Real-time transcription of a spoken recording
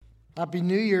Happy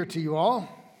New Year to you all.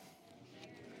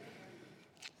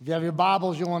 If you have your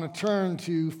Bibles, you'll want to turn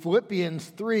to Philippians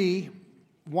 3,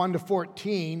 1 to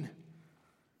 14.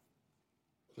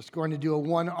 Just going to do a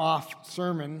one-off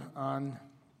sermon on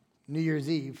New Year's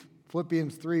Eve.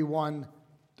 Philippians 3, 1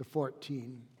 to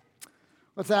 14.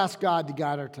 Let's ask God to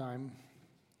guide our time.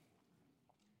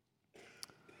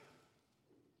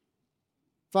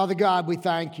 Father God, we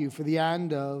thank you for the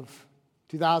end of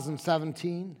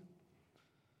 2017.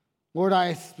 Lord,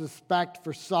 I suspect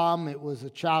for some it was a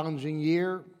challenging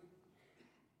year.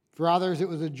 For others, it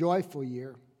was a joyful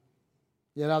year.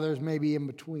 Yet others may be in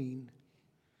between.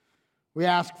 We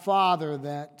ask, Father,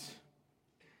 that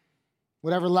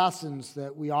whatever lessons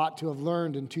that we ought to have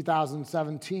learned in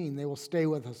 2017, they will stay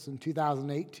with us in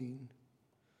 2018.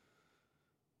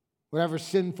 Whatever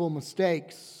sinful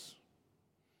mistakes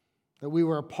that we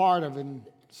were a part of in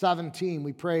 17,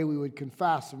 we pray we would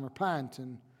confess and repent,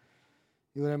 and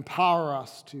you would empower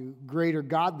us to greater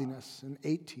godliness in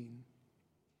 18.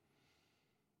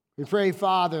 We pray,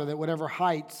 Father, that whatever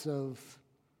heights of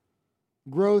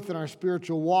growth in our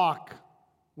spiritual walk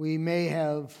we may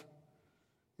have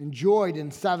enjoyed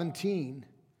in 17,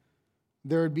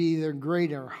 there would be the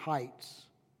greater heights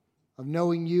of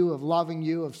knowing you, of loving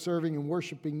you, of serving and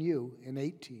worshiping you in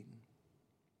 18.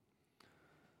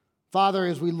 Father,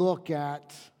 as we look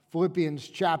at Philippians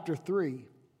chapter 3,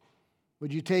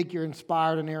 would you take your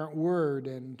inspired, inerrant word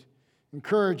and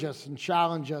encourage us and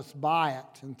challenge us by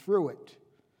it and through it?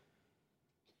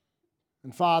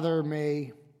 And Father,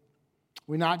 may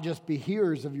we not just be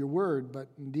hearers of your word, but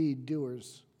indeed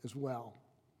doers as well.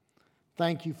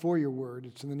 Thank you for your word.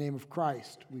 It's in the name of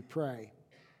Christ we pray.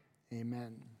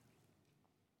 Amen.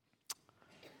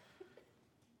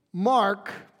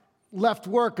 Mark left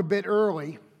work a bit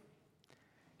early.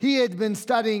 He had been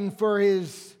studying for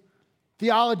his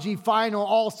theology final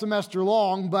all semester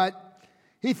long, but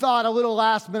he thought a little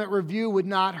last-minute review would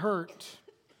not hurt.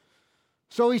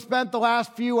 So he spent the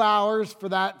last few hours for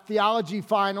that theology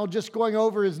final just going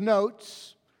over his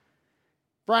notes.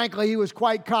 Frankly, he was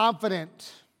quite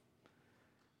confident.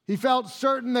 He felt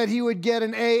certain that he would get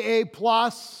an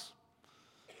AA+,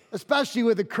 especially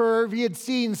with the curve. He had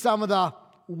seen some of the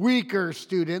weaker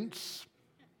students,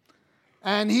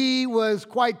 and he was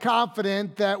quite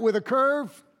confident that with a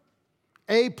curve,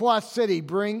 A+ city,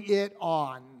 bring it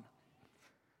on.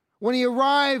 When he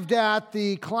arrived at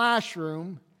the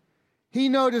classroom, he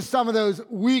noticed some of those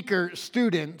weaker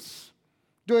students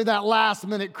doing that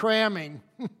last-minute cramming.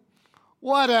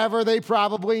 Whatever, they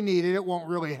probably need it. It won't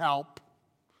really help.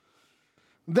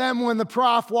 Then when the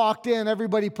prof walked in,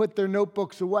 everybody put their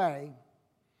notebooks away.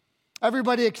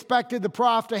 Everybody expected the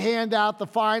prof to hand out the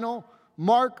final.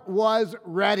 Mark was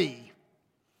ready.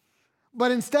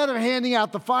 But instead of handing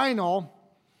out the final,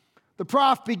 the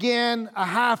prof began a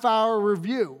half-hour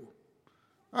review.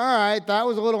 All right, that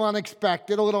was a little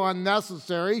unexpected, a little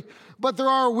unnecessary, but there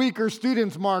are weaker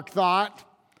students, Mark thought.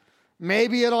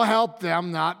 Maybe it'll help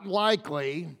them, not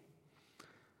likely.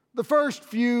 The first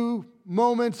few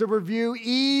moments of review,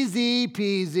 easy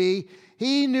peasy.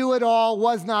 He knew it all,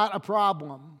 was not a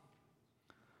problem.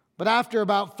 But after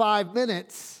about 5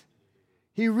 minutes,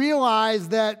 he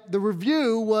realized that the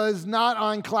review was not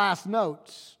on class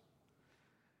notes.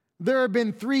 There had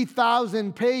been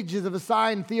 3,000 pages of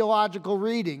assigned theological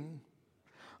reading.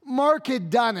 Mark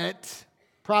had done it.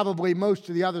 Probably most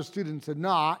of the other students had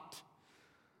not.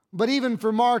 But even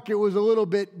for Mark, it was a little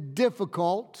bit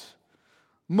difficult.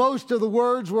 Most of the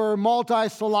words were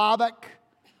multisyllabic.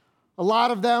 A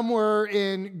lot of them were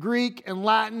in Greek and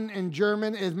Latin and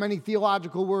German, as many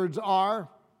theological words are.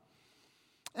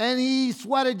 And he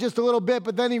sweated just a little bit,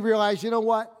 but then he realized, you know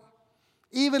what?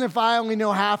 Even if I only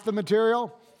know half the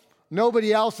material,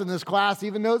 nobody else in this class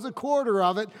even knows a quarter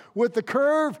of it. With the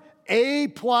curve, A+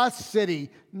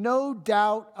 city. No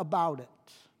doubt about it.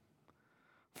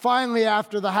 Finally,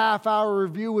 after the half-hour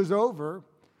review was over,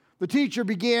 the teacher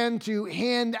began to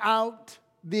hand out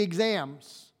the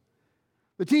exams.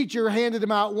 The teacher handed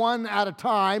them out one at a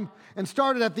time and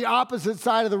started at the opposite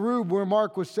side of the room where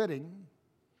Mark was sitting.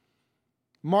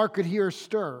 Mark could hear a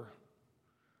stir,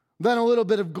 then a little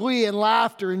bit of glee and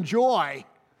laughter and joy.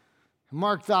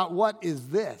 Mark thought, what is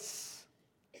this?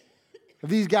 Have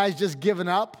these guys just given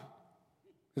up?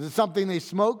 Is it something they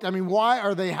smoked? I mean, why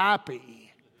are they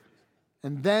happy?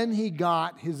 And then he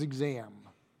got his exam.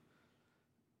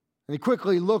 And he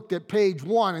quickly looked at page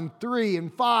 1 and 3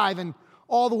 and 5 and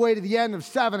all the way to the end of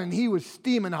 7, and he was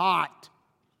steaming hot.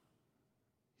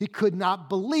 He could not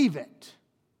believe it.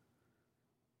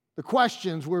 The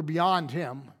questions were beyond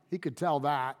him. He could tell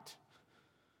that.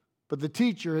 But the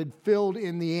teacher had filled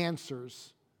in the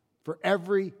answers for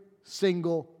every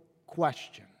single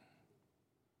question.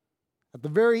 At the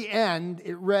very end,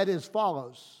 it read as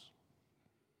follows.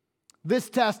 This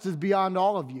test is beyond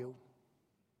all of you.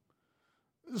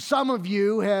 Some of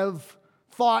you have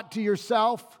thought to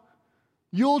yourself,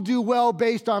 you'll do well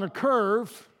based on a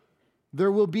curve.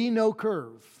 There will be no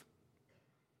curve.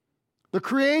 The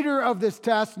creator of this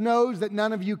test knows that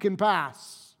none of you can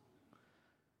pass.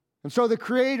 And so the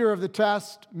creator of the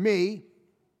test, me,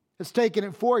 has taken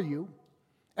it for you.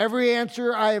 Every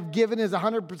answer I have given is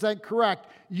 100% correct.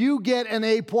 You get an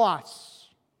A+.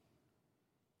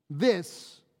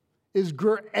 This is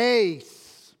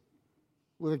grace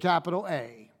with a capital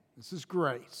A. This is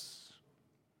grace.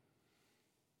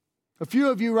 A few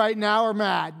of you right now are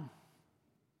mad.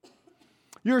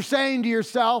 You're saying to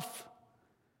yourself,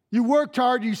 you worked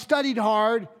hard, you studied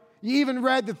hard, you even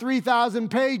read the 3,000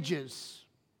 pages.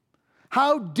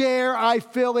 How dare I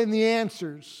fill in the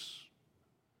answers?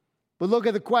 But look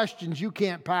at the questions you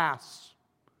can't pass.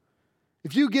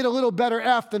 If you get a little better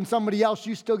F than somebody else,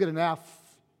 you still get an F.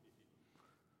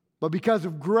 But because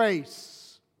of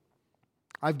grace,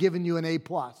 I've given you an A+.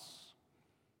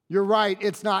 You're right,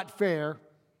 it's not fair.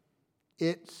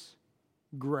 It's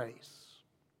grace.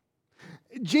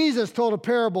 Jesus told a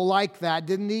parable like that,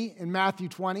 didn't he, in Matthew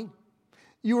 20?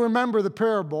 You remember the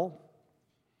parable.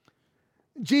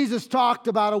 Jesus talked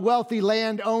about a wealthy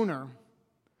landowner.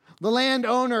 The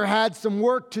landowner had some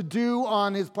work to do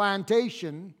on his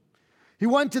plantation. He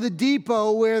went to the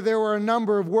depot where there were a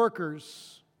number of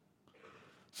workers.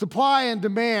 Supply and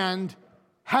demand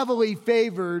heavily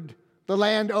favored the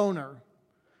landowner.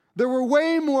 There were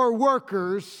way more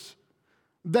workers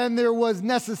than there was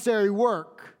necessary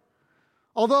work.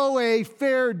 Although a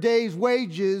fair day's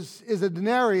wages is a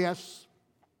denarius,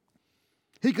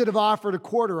 he could have offered a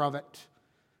quarter of it,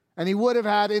 and he would have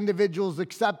had individuals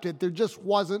accept it. There just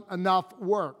wasn't enough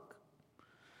work.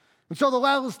 And so the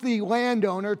wealthy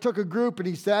landowner took a group and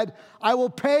he said, I will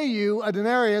pay you a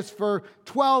denarius for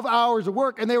 12 hours of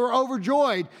work. And they were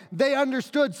overjoyed. They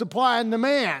understood supply and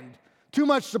demand. Too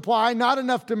much supply, not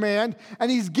enough demand, and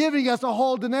he's giving us a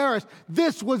whole denarius.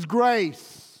 This was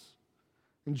grace.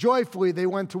 And joyfully they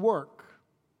went to work.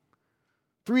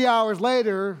 3 hours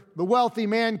later, the wealthy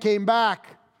man came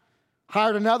back,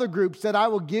 hired another group, said, I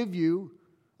will give you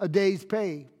a day's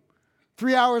pay.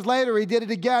 3 hours later, he did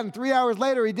it again. 3 hours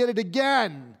later, he did it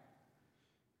again.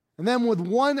 And then with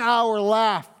 1 hour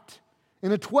left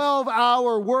in a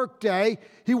 12-hour workday,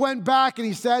 he went back and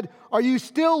he said, are you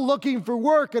still looking for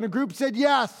work? And a group said,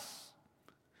 yes.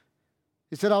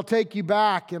 He said, I'll take you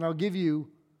back and I'll give you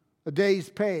a day's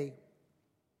pay.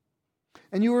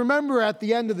 And you remember at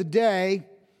the end of the day,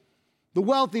 the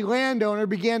wealthy landowner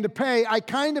began to pay. I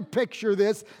kind of picture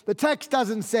this. The text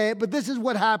doesn't say it, but this is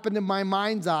what happened in my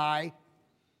mind's eye.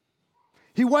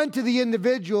 He went to the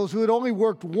individuals who had only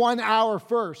worked 1 hour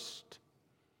first,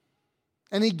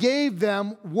 and he gave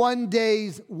them 1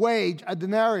 day's wage, a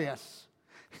denarius.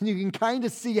 And you can kind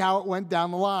of see how it went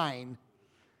down the line.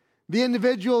 The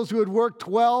individuals who had worked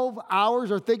 12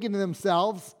 hours are thinking to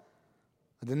themselves,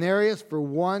 a denarius for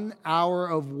 1 hour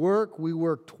of work. We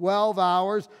work 12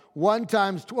 hours. 1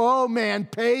 times 12, oh man,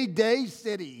 payday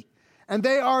city. And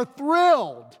they are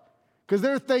thrilled because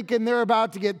they're thinking they're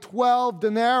about to get 12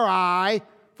 denarii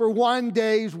for 1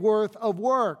 day's worth of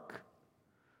work.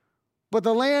 But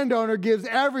the landowner gives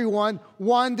everyone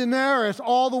 1 denarius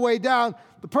all the way down.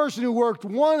 The person who worked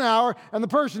 1 hour and the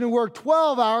person who worked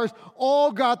 12 hours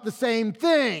all got the same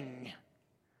thing.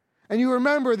 And you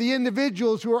remember the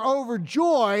individuals who were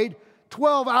overjoyed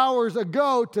 12 hours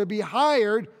ago to be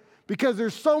hired because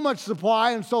there's so much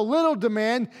supply and so little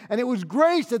demand, and it was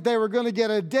grace that they were going to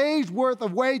get a day's worth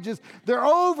of wages. They're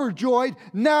overjoyed.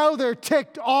 Now they're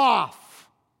ticked off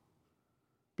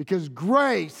because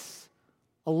grace,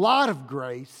 a lot of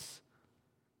grace,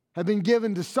 had been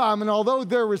given to some. And although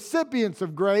they're recipients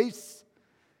of grace,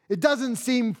 it doesn't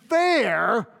seem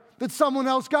fair that someone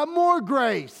else got more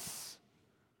grace.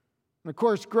 And of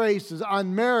course, grace is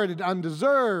unmerited,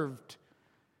 undeserved.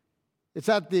 It's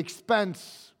at the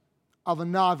expense of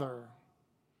another.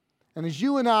 And as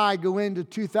you and I go into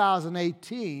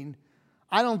 2018,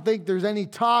 I don't think there's any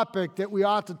topic that we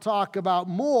ought to talk about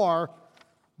more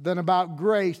than about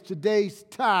grace. Today's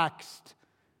text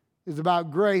is about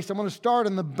grace. I'm going to start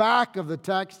in the back of the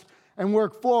text and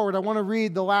work forward. I want to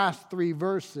read the last 3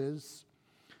 verses.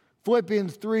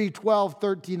 Philippians 3, 12,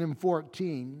 13, and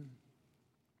 14.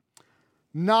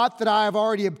 Not that I have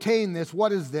already obtained this.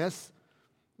 What is this?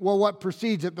 Well, what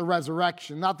precedes it? The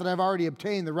resurrection. Not that I've already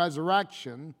obtained the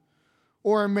resurrection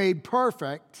or am made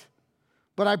perfect,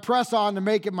 but I press on to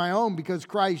make it my own because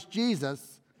Christ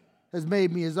Jesus has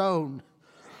made me his own.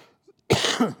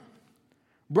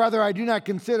 Brother, I do not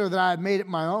consider that I have made it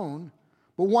my own.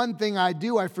 But one thing I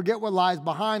do, I forget what lies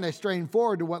behind. I strain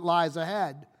forward to what lies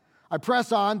ahead. I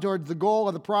press on towards the goal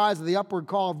of the prize of the upward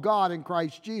call of God in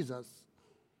Christ Jesus.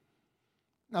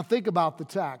 Now think about the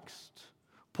text.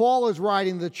 Paul is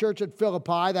writing to the church at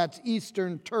Philippi, that's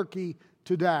eastern Turkey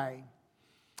today.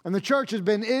 And the church has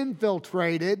been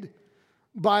infiltrated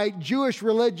by Jewish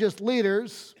religious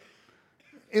leaders.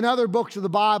 In other books of the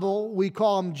Bible, we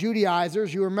call them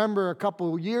Judaizers. You remember a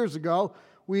couple of years ago,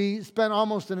 we spent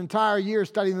almost an entire year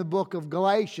studying the book of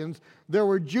Galatians. There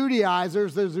were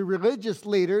Judaizers, there's the religious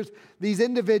leaders, these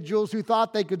individuals who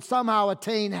thought they could somehow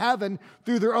attain heaven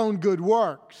through their own good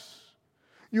works.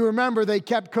 You remember they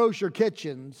kept kosher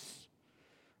kitchens,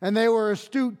 and they were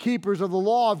astute keepers of the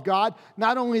law of God,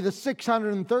 not only the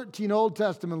 613 Old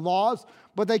Testament laws,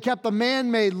 but they kept the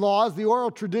man-made laws, the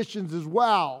oral traditions as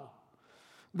well.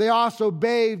 They also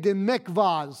bathed in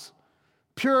mikvahs,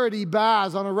 purity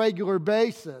baths on a regular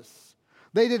basis.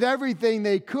 They did everything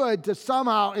they could to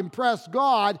somehow impress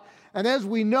God. And as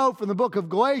we know from the book of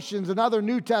Galatians and other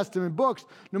New Testament books,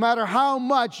 no matter how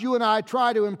much you and I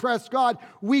try to impress God,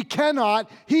 we cannot.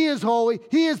 He is holy.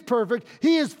 He is perfect.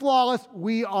 He is flawless.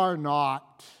 We are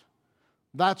not.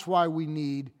 That's why we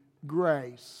need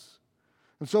grace.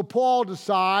 And so Paul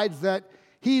decides that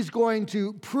he's going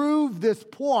to prove this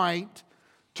point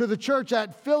to the church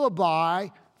at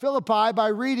Philippi by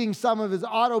reading some of his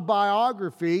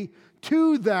autobiography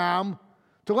to them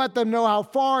to let them know how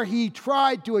far he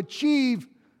tried to achieve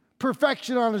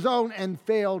perfection on his own and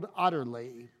failed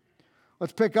utterly.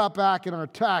 Let's pick up back in our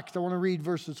text. I want to read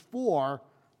verses 4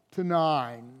 to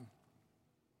 9.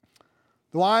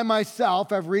 Though I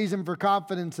myself have reason for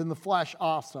confidence in the flesh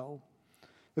also.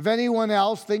 If anyone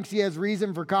else thinks he has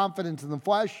reason for confidence in the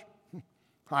flesh,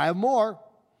 I have more.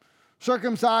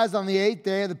 Circumcised on the 8th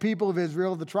day of the people of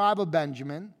Israel, the tribe of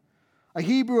Benjamin, a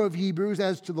Hebrew of Hebrews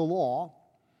as to the law,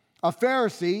 a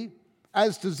Pharisee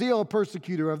as to zeal, a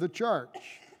persecutor of the church,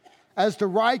 as to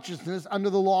righteousness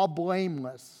under the law,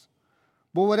 blameless.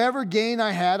 But whatever gain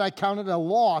I had, I counted a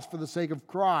loss for the sake of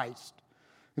Christ.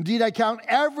 Indeed, I count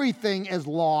everything as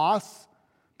loss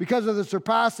because of the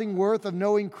surpassing worth of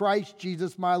knowing Christ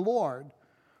Jesus my Lord.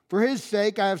 For his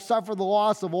sake I have suffered the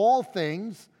loss of all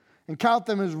things and count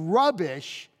them as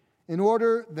rubbish in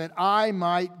order that I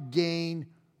might gain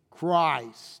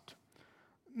Christ.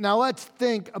 Now let's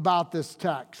think about this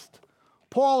text.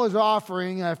 Paul is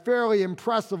offering a fairly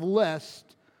impressive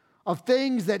list of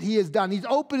things that he has done. He's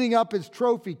opening up his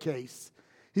trophy case.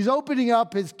 He's opening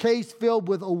up his case filled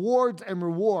with awards and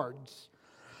rewards.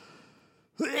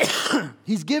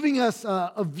 He's giving us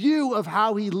a view of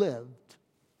how he lived.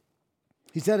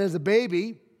 He said, as a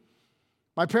baby,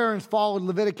 my parents followed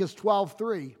Leviticus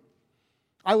 12:3.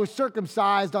 I was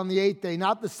circumcised on the 8th day,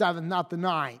 not the 7th, not the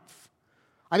 9th.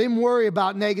 I didn't worry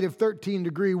about negative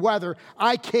 13-degree weather.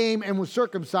 I came and was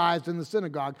circumcised in the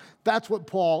synagogue. That's what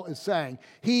Paul is saying.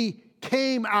 He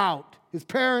came out. His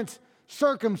parents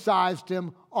circumcised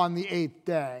him on the 8th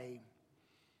day.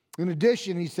 In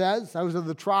addition, he says, I was of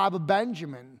the tribe of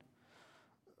Benjamin.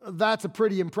 That's a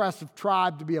pretty impressive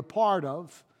tribe to be a part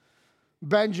of.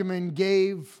 Benjamin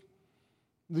gave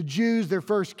the Jews their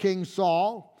first king,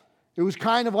 Saul. It was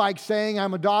kind of like saying,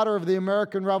 I'm a daughter of the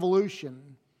American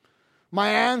Revolution. My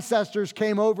ancestors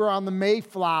came over on the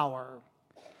Mayflower.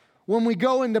 When we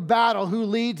go into battle, who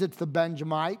leads? It's the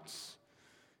Benjamites.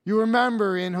 You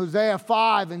remember in Hosea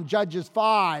 5 and Judges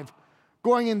 5,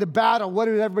 going into battle, what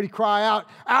did everybody cry out?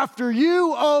 After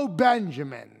you, O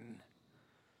Benjamin.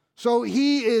 So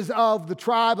he is of the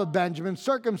tribe of Benjamin,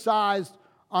 circumcised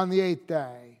on the 8th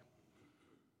day.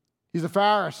 He's a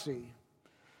Pharisee.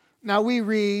 Now we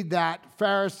read that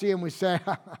Pharisee and we say,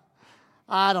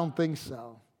 I don't think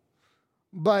so.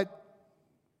 But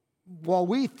while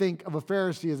we think of a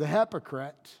Pharisee as a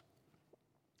hypocrite,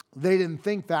 they didn't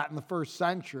think that in the first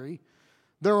century.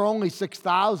 There were only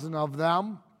 6,000 of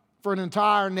them for an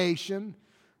entire nation.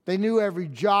 They knew every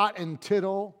jot and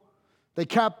tittle. They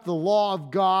kept the law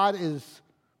of God as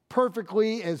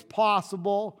perfectly as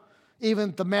possible,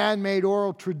 even the man-made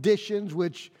oral traditions,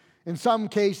 which in some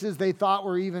cases they thought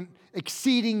were even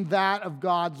exceeding that of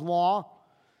God's law.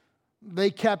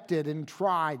 They kept it and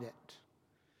tried it.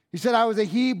 He said, I was a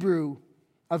Hebrew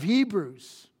of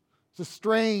Hebrews. It's a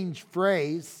strange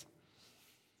phrase.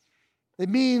 It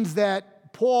means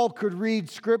that Paul could read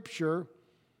Scripture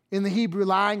in the Hebrew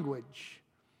language.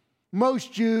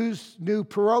 Most Jews knew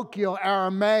parochial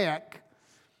Aramaic,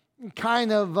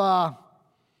 kind of a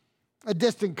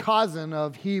distant cousin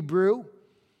of Hebrew.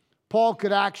 Paul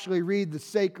could actually read the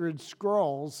sacred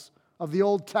scrolls of the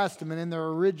Old Testament in their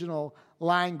original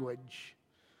language.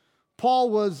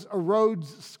 Paul was a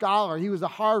Rhodes Scholar. He was a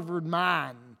Harvard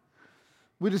man.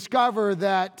 We discover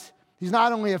that he's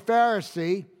not only a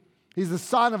Pharisee, he's the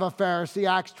son of a Pharisee,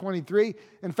 Acts 23.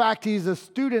 In fact, he's a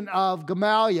student of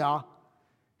Gamaliel.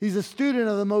 He's a student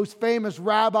of the most famous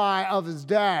rabbi of his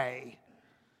day.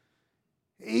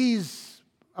 He's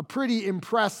a pretty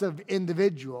impressive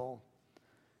individual.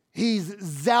 He's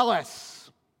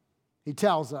zealous, he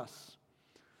tells us.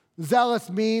 Zealous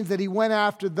means that he went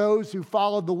after those who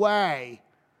followed the way,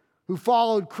 who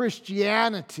followed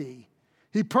Christianity.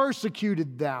 He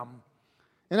persecuted them.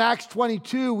 In Acts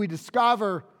 22, we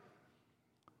discover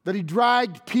that he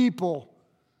dragged people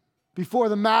before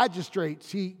the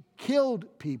magistrates. He killed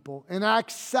people. In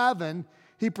Acts 7,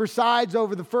 he presides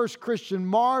over the first Christian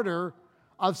martyr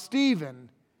of Stephen.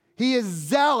 He is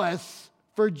zealous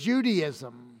for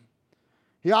Judaism.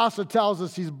 He also tells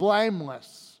us he's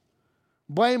blameless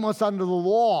under the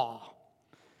law.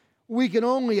 We can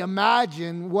only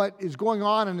imagine what is going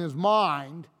on in his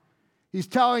mind. He's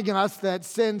telling us that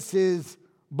since his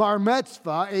bar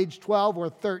mitzvah, age 12 or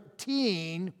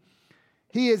 13,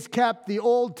 he has kept the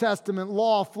Old Testament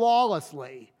law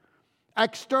flawlessly.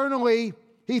 Externally,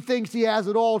 he thinks he has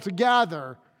it all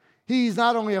together. He's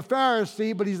not only a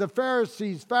Pharisee, but he's a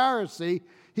Pharisee's Pharisee.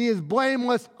 He is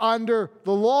blameless under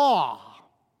the law.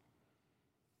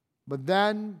 But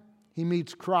then he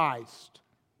meets Christ.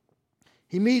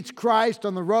 He meets Christ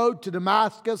on the road to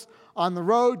Damascus, on the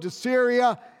road to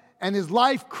Syria, and his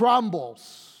life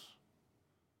crumbles.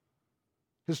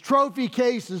 His trophy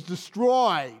case is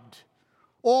destroyed.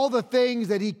 All the things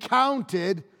that he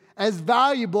counted as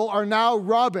valuable are now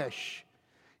rubbish.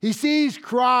 He sees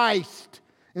Christ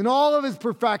in all of his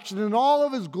perfection, in all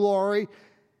of his glory,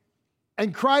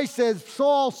 and Christ says,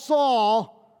 "Saul,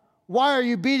 Saul, why are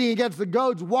you beating against the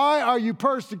goads? Why are you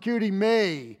persecuting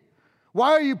me?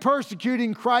 Why are you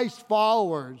persecuting Christ's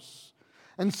followers?"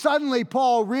 And suddenly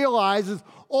Paul realizes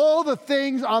all the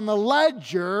things on the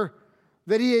ledger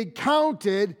that he had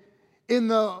counted in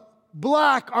the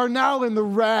black are now in the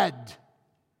red.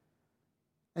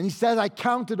 And he says, "I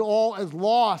counted all as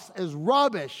loss, as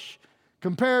rubbish,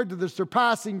 compared to the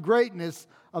surpassing greatness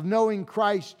of knowing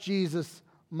Christ Jesus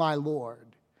my Lord."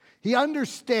 He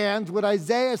understands what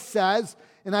Isaiah says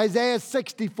in Isaiah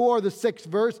 64, the 6th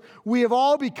verse. "We have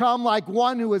all become like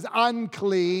one who is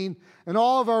unclean, and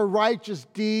all of our righteous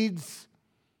deeds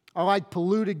are like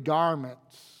polluted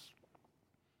garments."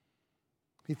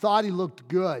 He thought he looked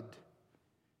good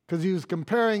because he was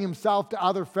comparing himself to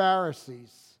other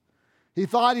Pharisees. He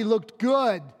thought he looked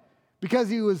good because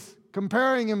he was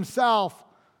comparing himself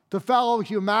to fellow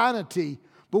humanity.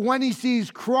 But when he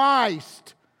sees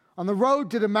Christ on the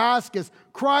road to Damascus,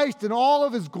 Christ in all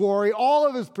of his glory, all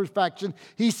of his perfection,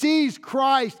 he sees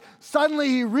Christ. Suddenly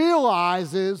he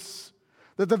realizes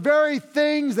that the very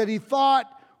things that he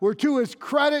thought were to his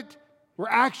credit were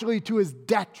actually to his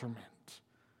detriment.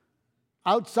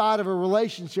 Outside of a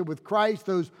relationship with Christ,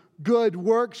 those good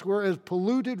works were as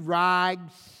polluted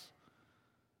rags,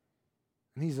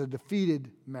 and he's a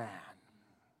defeated man.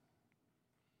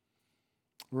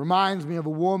 Reminds me of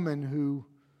a woman who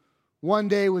one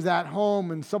day was at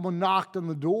home and someone knocked on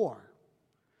the door.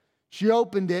 She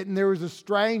opened it and there was a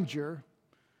stranger.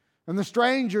 And the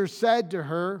stranger said to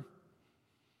her,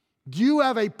 "Do you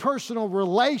have a personal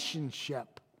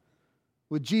relationship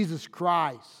with Jesus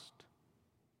Christ?"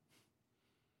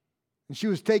 And she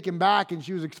was taken back and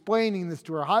she was explaining this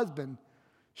to her husband.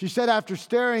 She said after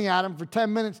staring at him for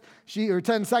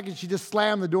 10 seconds, she just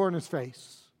slammed the door in his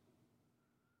face.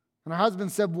 And her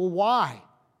husband said, "Well, why?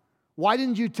 Why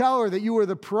didn't you tell her that you were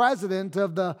the president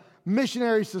of the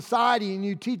missionary society and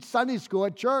you teach Sunday school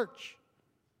at church?"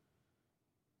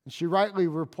 And she rightly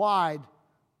replied,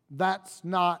 "That's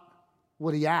not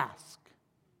what he asked."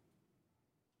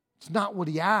 It's not what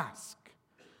he asked.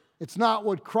 It's not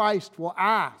what Christ will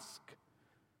ask.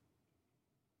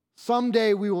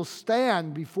 Someday we will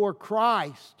stand before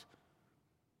Christ,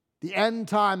 the end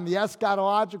time, the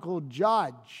eschatological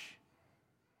judge.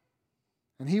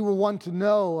 And he will want to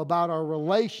know about our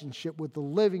relationship with the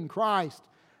living Christ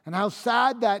and how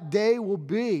sad that day will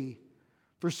be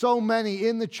for so many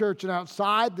in the church and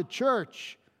outside the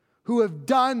church who have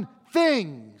done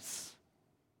things,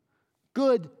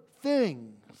 good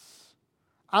things,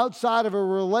 outside of a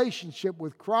relationship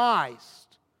with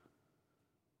Christ.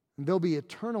 And they'll be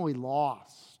eternally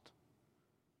lost.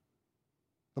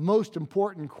 The most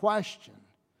important question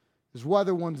is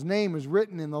whether one's name is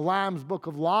written in the Lamb's Book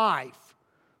of Life.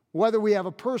 Whether we have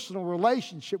a personal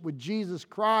relationship with Jesus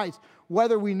Christ,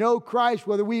 whether we know Christ,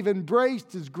 whether we've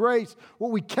embraced his grace,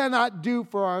 what we cannot do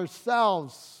for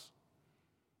ourselves,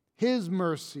 his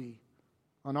mercy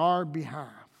on our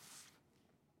behalf.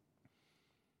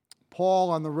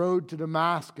 Paul on the road to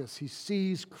Damascus, he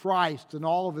sees Christ in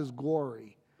all of his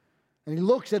glory. And he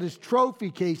looks at his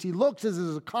trophy case. He looks at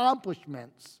his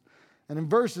accomplishments. And in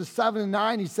verses 7 and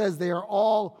 9, he says they are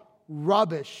all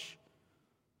rubbish.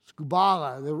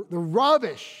 Skubala, the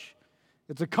rubbish.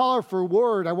 It's a colorful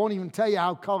word. I won't even tell you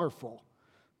how colorful,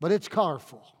 but it's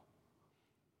colorful.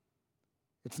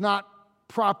 It's not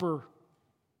proper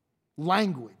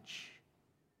language.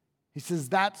 He says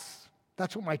that's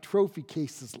what my trophy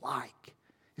case is like.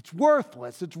 It's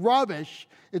worthless. It's rubbish.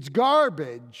 It's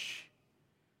garbage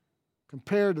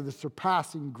compared to the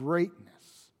surpassing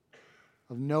greatness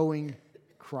of knowing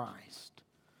Christ.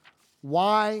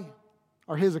 Why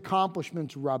are his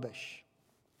accomplishments rubbish?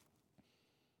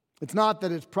 It's not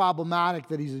that it's problematic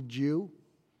that he's a Jew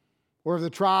or of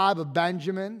the tribe of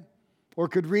Benjamin or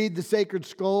could read the sacred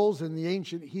scrolls in the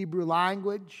ancient Hebrew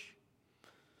language.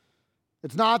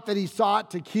 It's not that he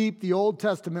sought to keep the Old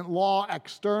Testament law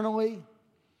externally.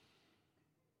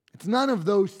 It's none of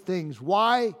those things.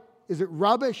 Why is it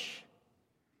rubbish?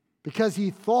 Because he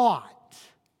thought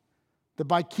that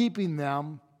by keeping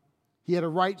them, he had a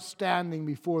right standing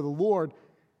before the Lord.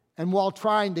 And while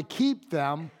trying to keep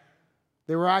them,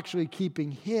 they were actually keeping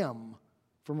him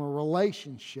from a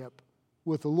relationship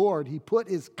with the Lord. He put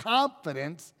his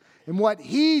confidence in what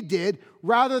he did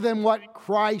rather than what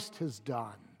Christ has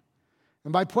done.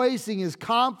 And by placing his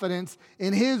confidence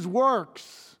in his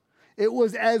works, it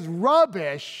was as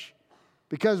rubbish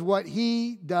because what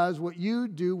he does, what you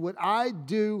do, what I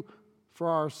do for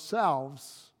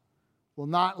ourselves will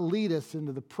not lead us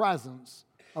into the presence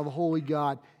of a holy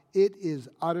God. It is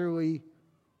utterly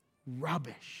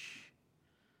rubbish.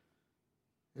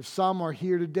 If some are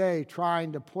here today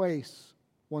trying to place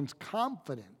one's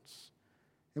confidence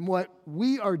in what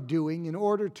we are doing in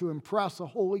order to impress a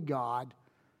holy God,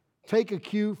 take a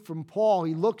cue from Paul.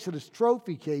 He looks at his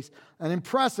trophy case, an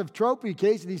impressive trophy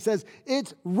case, and he says,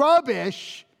 it's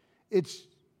rubbish. It's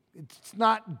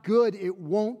not good. It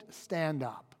won't stand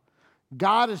up.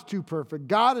 God is too perfect.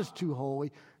 God is too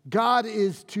holy. God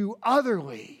is too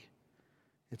otherly.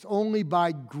 It's only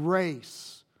by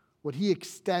grace what he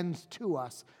extends to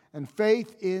us and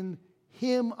faith in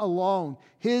him alone,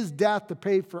 his death to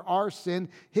pay for our sin,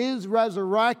 his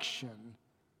resurrection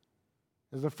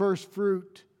is the first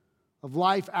fruit of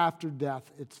life after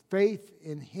death. It's faith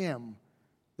in him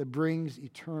that brings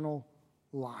eternal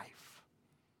life.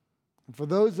 And for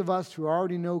those of us who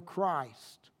already know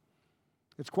Christ,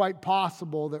 it's quite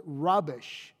possible that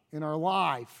rubbish in our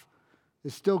life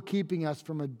is still keeping us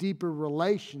from a deeper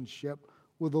relationship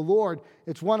with the Lord.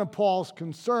 It's one of Paul's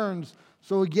concerns.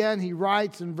 So again, he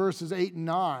writes in verses 8 and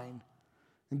 9,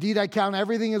 "Indeed, I count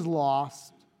everything as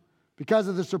lost because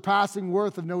of the surpassing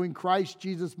worth of knowing Christ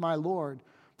Jesus my Lord.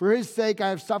 For his sake I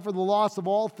have suffered the loss of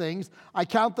all things. I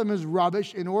count them as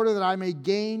rubbish in order that I may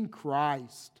gain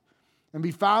Christ and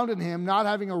be found in him, not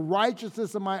having a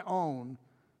righteousness of my own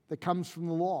that comes from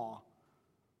the law,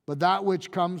 but that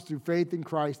which comes through faith in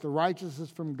Christ, the righteousness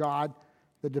from God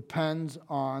that depends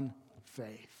on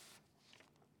faith."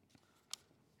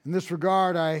 In this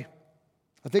regard, I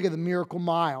think of the Miracle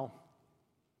Mile.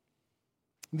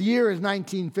 The year is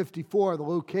 1954. The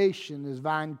location is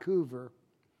Vancouver.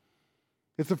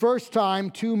 It's the first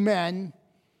time two men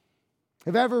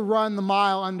have ever run the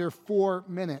mile under 4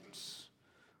 minutes.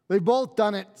 They've both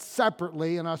done it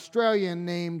separately. An Australian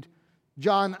named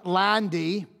John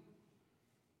Landy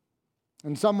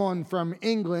and someone from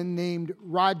England named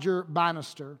Roger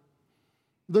Bannister.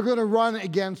 They're going to run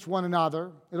against one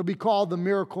another. It'll be called the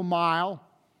Miracle Mile,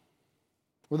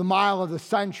 or the Mile of the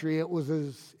Century. It was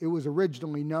as it was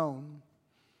originally known.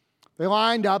 They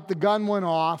lined up, the gun went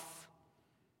off,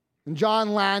 and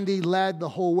John Landy led the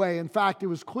whole way. In fact, it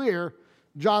was clear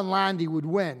John Landy would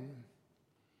win.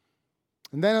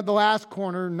 And then at the last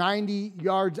corner, 90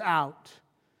 yards out,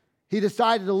 he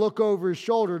decided to look over his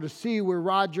shoulder to see where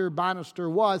Roger Bannister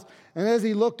was. And as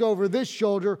he looked over this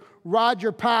shoulder,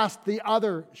 Roger passed the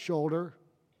other shoulder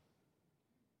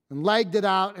and legged it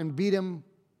out and beat him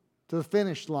to the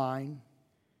finish line.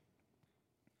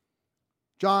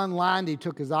 John Landy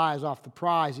took his eyes off the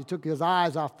prize. He took his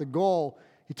eyes off the goal.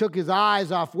 He took his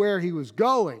eyes off where he was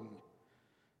going,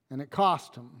 and it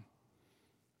cost him.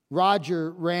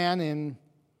 Roger ran in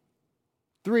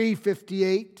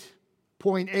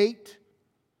 3:58.8,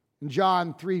 and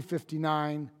John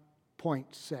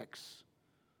 3:59.6.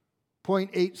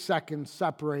 0.8 seconds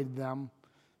separated them.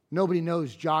 Nobody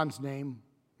knows John's name.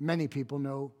 Many people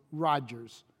know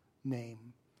Roger's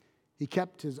name. He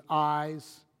kept his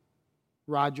eyes,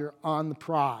 Roger, on the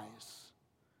prize,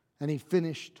 and he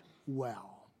finished well.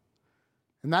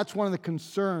 And that's one of the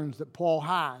concerns that Paul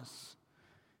has.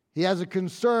 He has a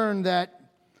concern that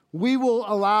we will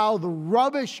allow the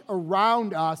rubbish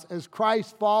around us as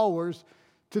Christ followers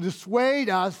to persuade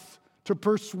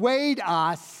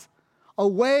us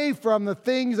away from the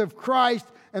things of Christ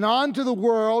and onto the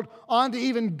world, onto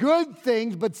even good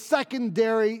things, but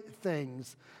secondary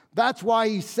things. That's why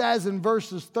he says in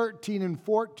verses 13 and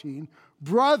 14,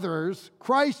 brothers,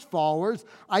 Christ followers,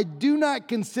 I do not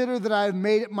consider that I have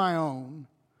made it my own.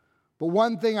 But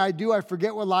one thing I do, I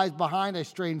forget what lies behind. I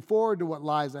strain forward to what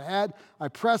lies ahead. I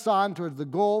press on towards the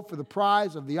goal for the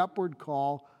prize of the upward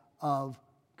call of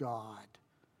God.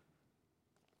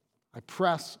 I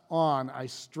press on. I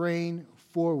strain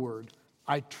forward.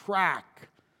 I track.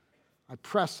 I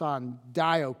press on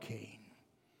diocane.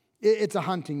 It's a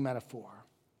hunting metaphor.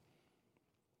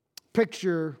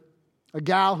 Picture a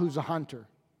gal who's a hunter.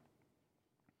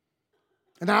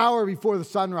 An hour before the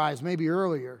sunrise, maybe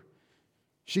earlier,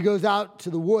 she goes out to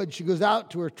the woods. She goes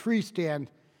out to her tree stand.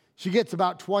 She gets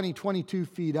about 20, 22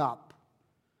 feet up.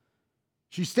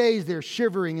 She stays there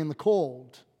shivering in the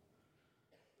cold.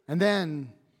 And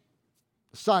then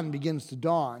the sun begins to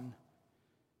dawn.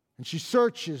 And she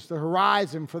searches the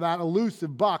horizon for that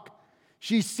elusive buck.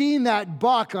 She's seen that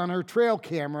buck on her trail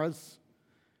cameras.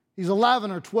 He's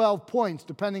 11 or 12 points,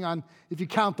 depending on if you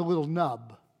count the little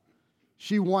nub.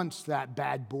 She wants that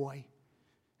bad boy.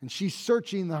 And she's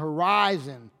searching the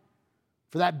horizon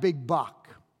for that big buck.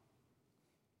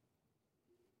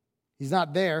 He's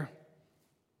not there,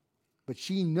 but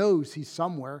she knows he's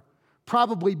somewhere,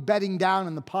 probably bedding down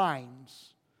in the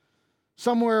pines.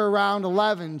 Somewhere around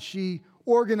 11, she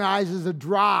organizes a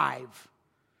drive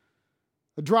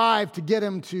to get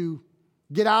him to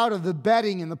get out of the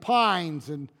bedding in the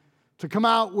pines and to come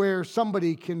out where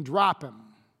somebody can drop him.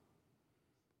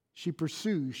 She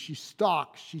pursues, she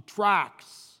stalks, she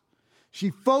tracks. She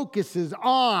focuses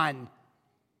on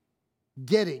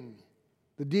getting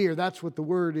the deer. That's what the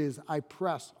word is, I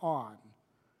press on.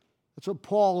 That's what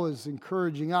Paul is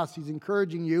encouraging us. He's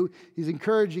encouraging you. He's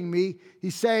encouraging me.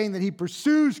 He's saying that he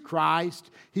pursues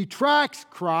Christ. He tracks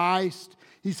Christ.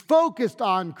 He's focused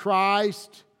on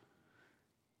Christ.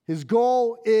 His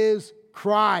goal is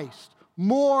Christ.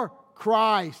 More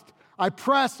Christ. I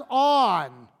press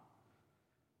on.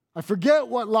 I forget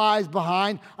what lies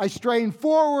behind. I strain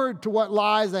forward to what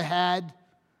lies ahead.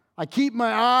 I keep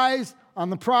my eyes on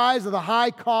the prize of the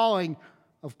high calling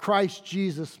of Christ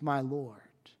Jesus my Lord.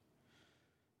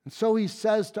 And so he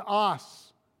says to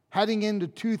us, heading into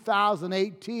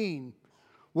 2018,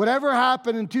 whatever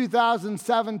happened in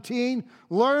 2017,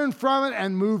 learn from it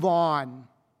and move on.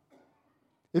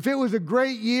 If it was a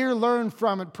great year, learn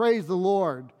from it. Praise the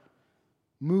Lord.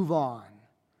 Move on.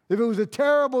 If it was a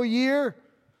terrible year,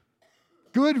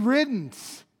 good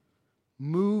riddance.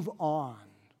 Move on.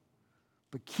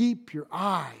 But keep your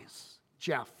eyes,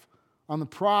 Jeff, on the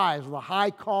prize of the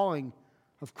high calling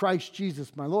of Christ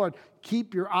Jesus, my Lord.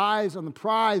 Keep your eyes on the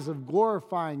prize of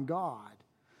glorifying God.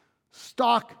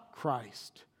 Stalk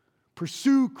Christ.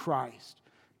 Pursue Christ.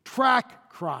 Track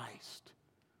Christ.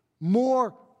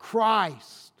 More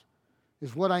Christ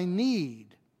is what I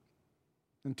need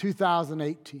in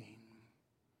 2018.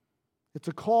 It's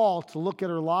a call to look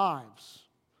at our lives,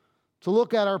 to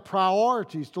look at our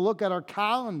priorities, to look at our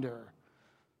calendar,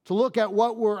 to look at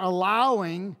what we're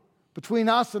allowing between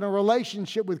us and a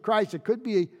relationship with Christ. It could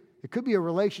be a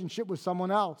relationship with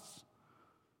someone else,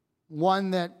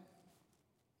 one that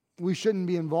we shouldn't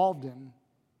be involved in,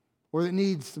 or that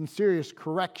needs some serious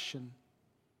correction.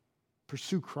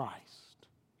 Pursue Christ.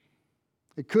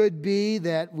 It could be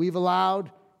that we've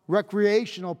allowed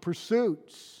recreational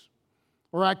pursuits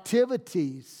or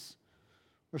activities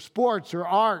or sports or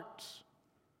arts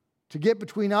to get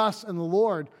between us and the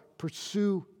Lord.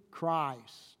 Pursue Christ.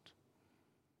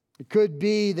 It could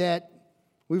be that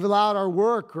we've allowed our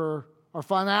work or our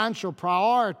financial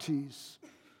priorities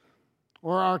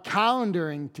or our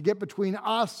calendaring to get between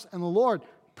us and the Lord.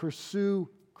 Pursue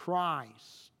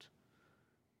Christ.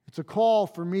 It's a call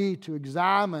for me to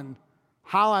examine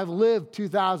how I've lived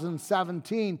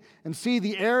 2017 and see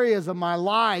the areas of my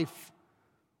life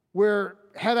where,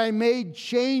 had I made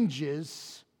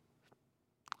changes,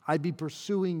 I'd be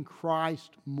pursuing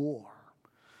Christ more.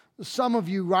 Some of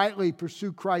you rightly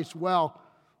pursue Christ well.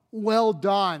 Well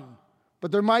done.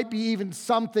 But there might be even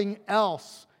something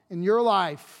else in your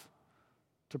life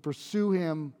to pursue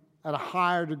Him at a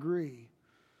higher degree.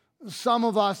 Some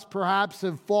of us perhaps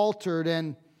have faltered,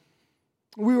 and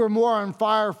we were more on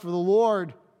fire for the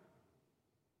Lord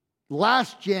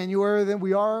last January than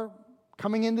we are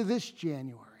coming into this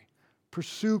January.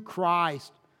 Pursue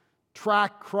Christ.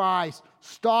 Track Christ.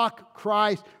 Stalk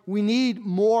Christ. We need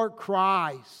more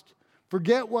Christ.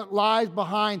 Forget what lies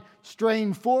behind.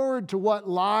 Strain forward to what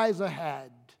lies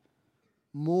ahead.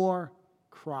 More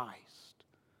Christ.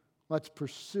 Let's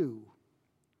pursue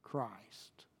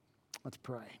Christ. Let's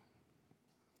pray.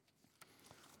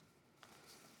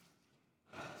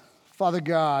 Father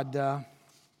God, I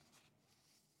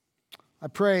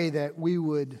pray that we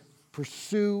would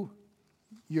pursue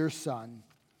your Son.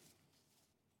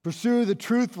 Pursue the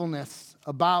truthfulness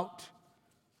about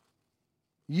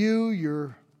you,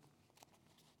 your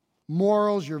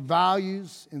morals, your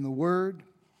values in the Word.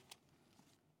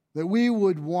 That we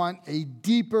would want a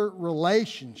deeper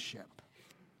relationship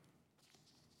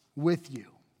with you.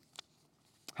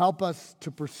 Help us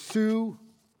to pursue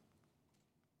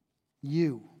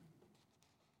you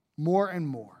more and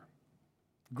more,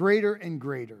 greater and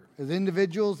greater, as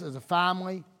individuals, as a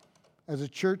family, as a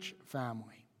church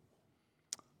family.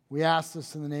 We ask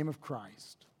this in the name of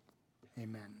Christ.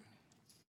 Amen.